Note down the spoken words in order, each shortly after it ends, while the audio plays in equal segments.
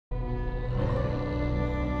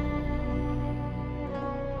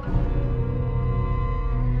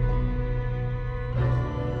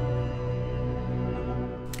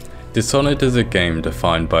Dishonored is a game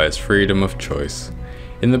defined by its freedom of choice.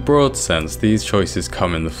 In the broad sense, these choices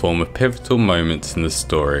come in the form of pivotal moments in the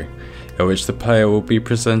story, in which the player will be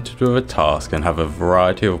presented with a task and have a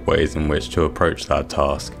variety of ways in which to approach that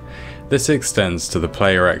task. This extends to the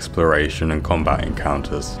player exploration and combat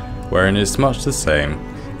encounters, wherein it's much the same,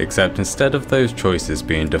 except instead of those choices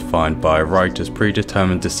being defined by a writer's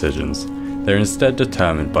predetermined decisions, they're instead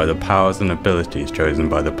determined by the powers and abilities chosen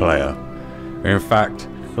by the player, or in fact,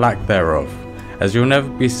 lack thereof, as you'll never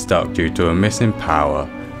be stuck due to a missing power,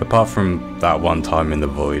 apart from that one time in the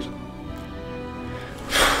void.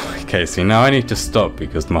 Okay, see, now I need to stop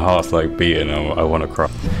because my heart's like beating and I want to cry.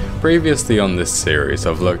 Previously on this series,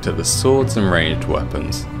 I've looked at the swords and ranged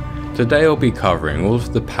weapons. Today I'll be covering all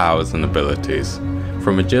of the powers and abilities,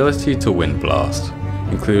 from agility to wind blast,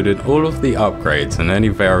 including all of the upgrades and any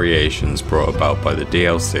variations brought about by the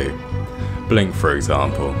DLC. Blink, for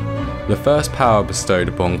example, the first power bestowed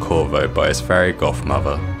upon Corvo by his fairy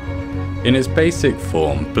gothmother. In its basic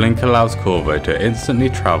form, Blink allows Corvo to instantly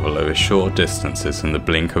travel over short distances in the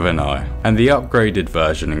blink of an eye, and the upgraded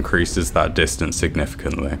version increases that distance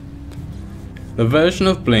significantly. The version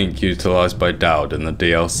of Blink utilised by Dowd in the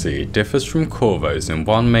DLC differs from Corvo's in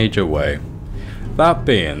one major way, that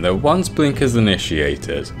being that once Blink is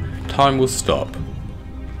initiated, time will stop,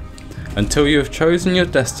 until you have chosen your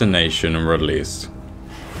destination and released,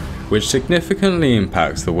 which significantly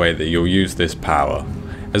impacts the way that you'll use this power,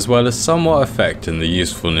 as well as somewhat affecting the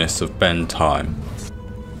usefulness of bend time.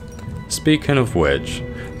 Speaking of which,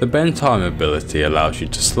 the bend time ability allows you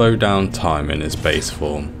to slow down time in its base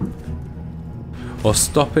form, or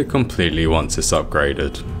stop it completely once it's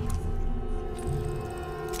upgraded.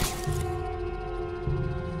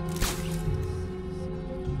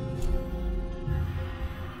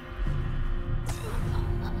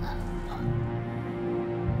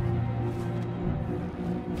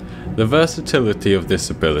 The versatility of this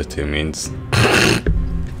ability means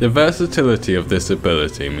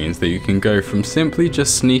that you can go from simply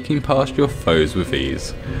just sneaking past your foes with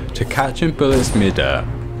ease, to catching bullets mid-air,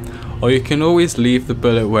 or you can always leave the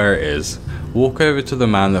bullet where it is, walk over to the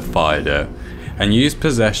man that fired it, and use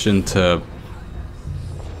possession to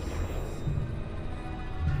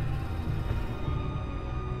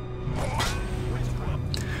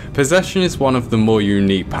Possession is one of the more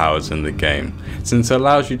unique powers in the game, since it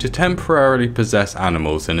allows you to temporarily possess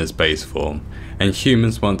animals in its base form, and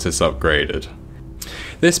humans once it's upgraded.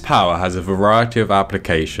 This power has a variety of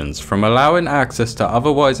applications, from allowing access to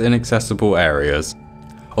otherwise inaccessible areas,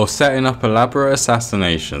 or setting up elaborate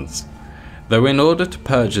assassinations, though in order to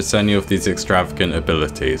purchase any of these extravagant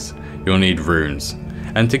abilities, you'll need runes,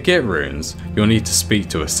 and to get runes, you'll need to speak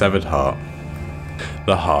to a severed heart.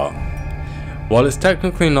 The heart. While it's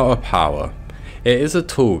technically not a power, it is a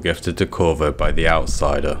tool gifted to Corvo by the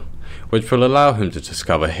Outsider, which will allow him to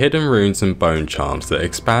discover hidden runes and bone charms that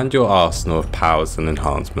expand your arsenal of powers and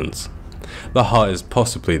enhancements. The heart is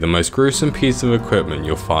possibly the most gruesome piece of equipment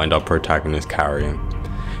you'll find our protagonist carrying,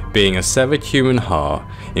 being a severed human heart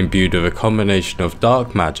imbued with a combination of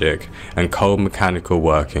dark magic and cold mechanical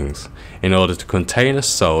workings, in order to contain a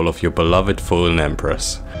soul of your beloved fallen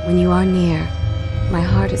empress. When you are near, my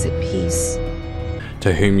heart is at peace.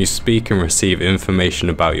 To whom you speak and receive information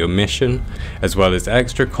about your mission, as well as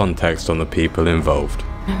extra context on the people involved.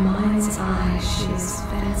 Her mind's eye, she's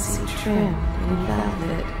fancy trimmed in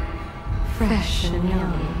velvet, fresh and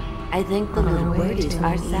young. I think the little birdies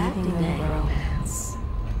are sad today. Romance.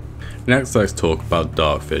 Next, let's talk about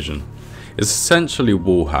dark vision. It's essentially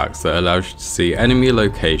wall hacks that allows you to see enemy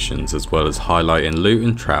locations as well as highlighting loot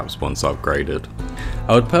and traps once upgraded.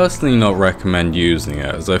 I would personally not recommend using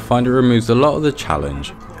it, as I find it removes a lot of the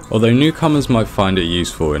challenge, although newcomers might find it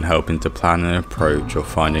useful in helping to plan an approach or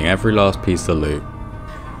finding every last piece of loot.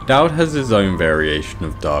 Dowd has his own variation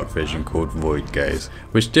of dark vision called Void Gaze,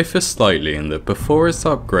 which differs slightly in that before it's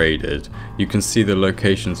upgraded, you can see the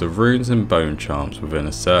locations of runes and bone charms within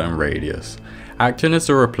a certain radius, acting as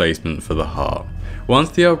a replacement for the heart. Once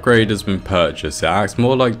the upgrade has been purchased, it acts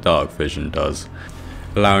more like dark vision does,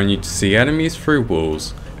 allowing you to see enemies through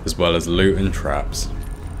walls, as well as loot and traps.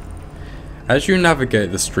 As you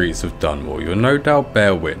navigate the streets of Dunwall, you'll no doubt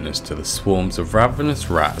bear witness to the swarms of ravenous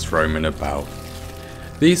rats roaming about.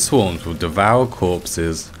 These swarms will devour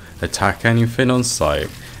corpses, attack anything on sight,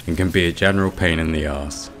 and can be a general pain in the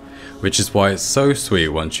arse, which is why it's so sweet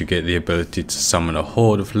once you get the ability to summon a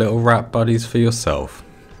horde of little rat buddies for yourself.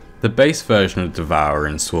 The base version of Devour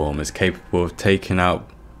in Swarm is capable of taking out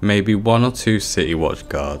maybe 1 or 2 city watch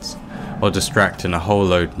guards, or distracting a whole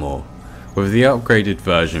load more, with the upgraded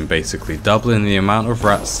version basically doubling the amount of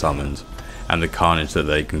rats summoned and the carnage that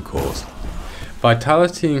they can cause.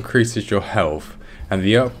 Vitality increases your health, and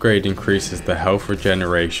the upgrade increases the health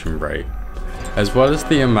regeneration rate, as well as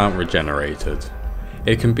the amount regenerated.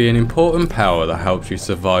 It can be an important power that helps you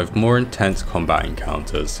survive more intense combat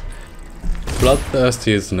encounters.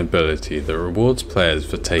 Bloodthirsty is an ability that rewards players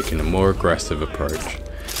for taking a more aggressive approach.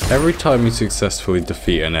 Every time you successfully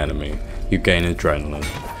defeat an enemy, you gain adrenaline,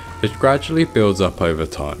 which gradually builds up over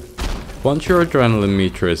time. Once your adrenaline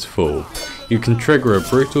meter is full, you can trigger a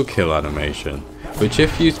brutal kill animation, which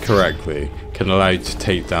if used correctly, can allow you to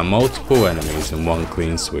take down multiple enemies in one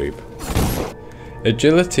clean sweep.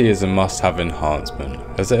 Agility is a must-have enhancement,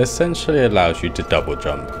 as it essentially allows you to double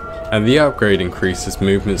jump, and the upgrade increases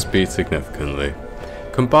movement speed significantly.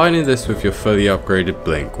 Combining this with your fully upgraded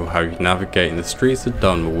blink will have you navigate in the streets of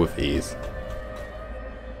Dunwall with ease.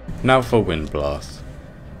 Now for Wind Blast.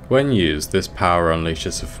 When used, this power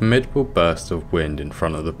unleashes a formidable burst of wind in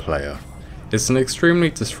front of the player. It's an extremely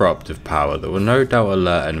disruptive power that will no doubt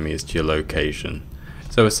alert enemies to your location,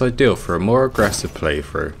 so it's ideal for a more aggressive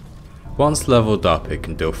playthrough. Once leveled up, it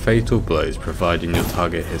can deal fatal blows providing your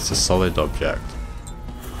target hits a solid object.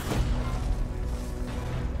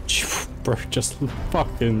 Bro, just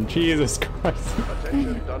fucking Jesus Christ.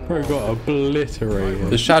 Bro got obliterated.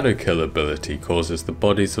 The Shadow Kill ability causes the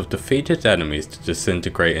bodies of defeated enemies to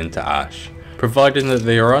disintegrate into ash, providing that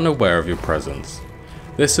they are unaware of your presence.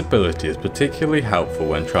 This ability is particularly helpful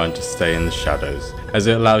when trying to stay in the shadows, as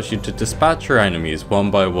it allows you to dispatch your enemies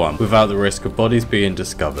one by one without the risk of bodies being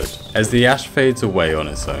discovered, as the ash fades away on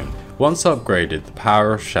its own. Once upgraded, the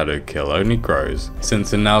power of Shadow Kill only grows,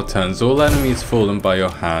 since it now turns all enemies fallen by your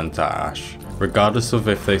hand to ash, regardless of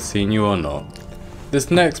if they've seen you or not.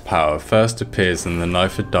 This next power first appears in the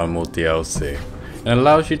Knife of Dunwall DLC, and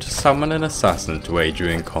allows you to summon an assassin to aid you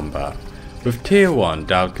in combat. With tier 1,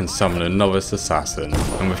 Dowd can summon a novice assassin,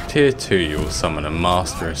 and with tier 2 you will summon a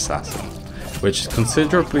master assassin, which is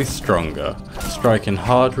considerably stronger, striking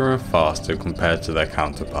harder and faster compared to their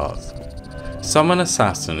counterparts. Summon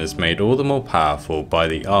Assassin is made all the more powerful by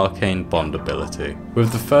the Arcane Bond ability,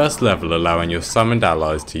 with the first level allowing your summoned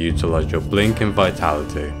allies to utilise your Blink and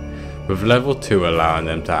Vitality, with level 2 allowing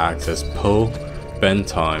them to access Pull, Bend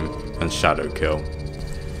Time and Shadow Kill.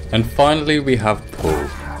 And finally we have Pull.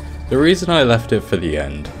 The reason I left it for the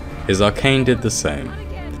end is Arcane did the same.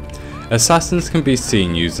 Assassins can be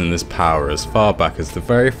seen using this power as far back as the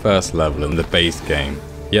very first level in the base game,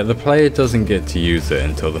 yet the player doesn't get to use it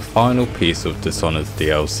until the final piece of Dishonored's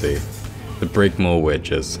DLC, the Brigmore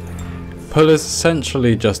Witches. Pull is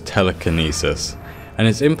essentially just telekinesis, and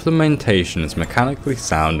its implementation is mechanically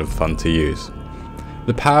sound and fun to use.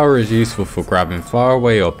 The power is useful for grabbing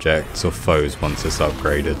faraway objects or foes once it's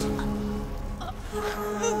upgraded.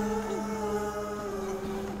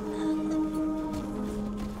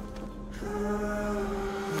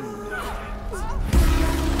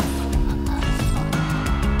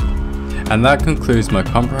 And that concludes my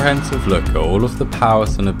comprehensive look at all of the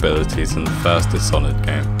powers and abilities in the first Dishonored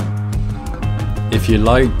game. If you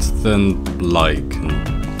liked, then like,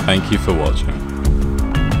 and thank you for watching.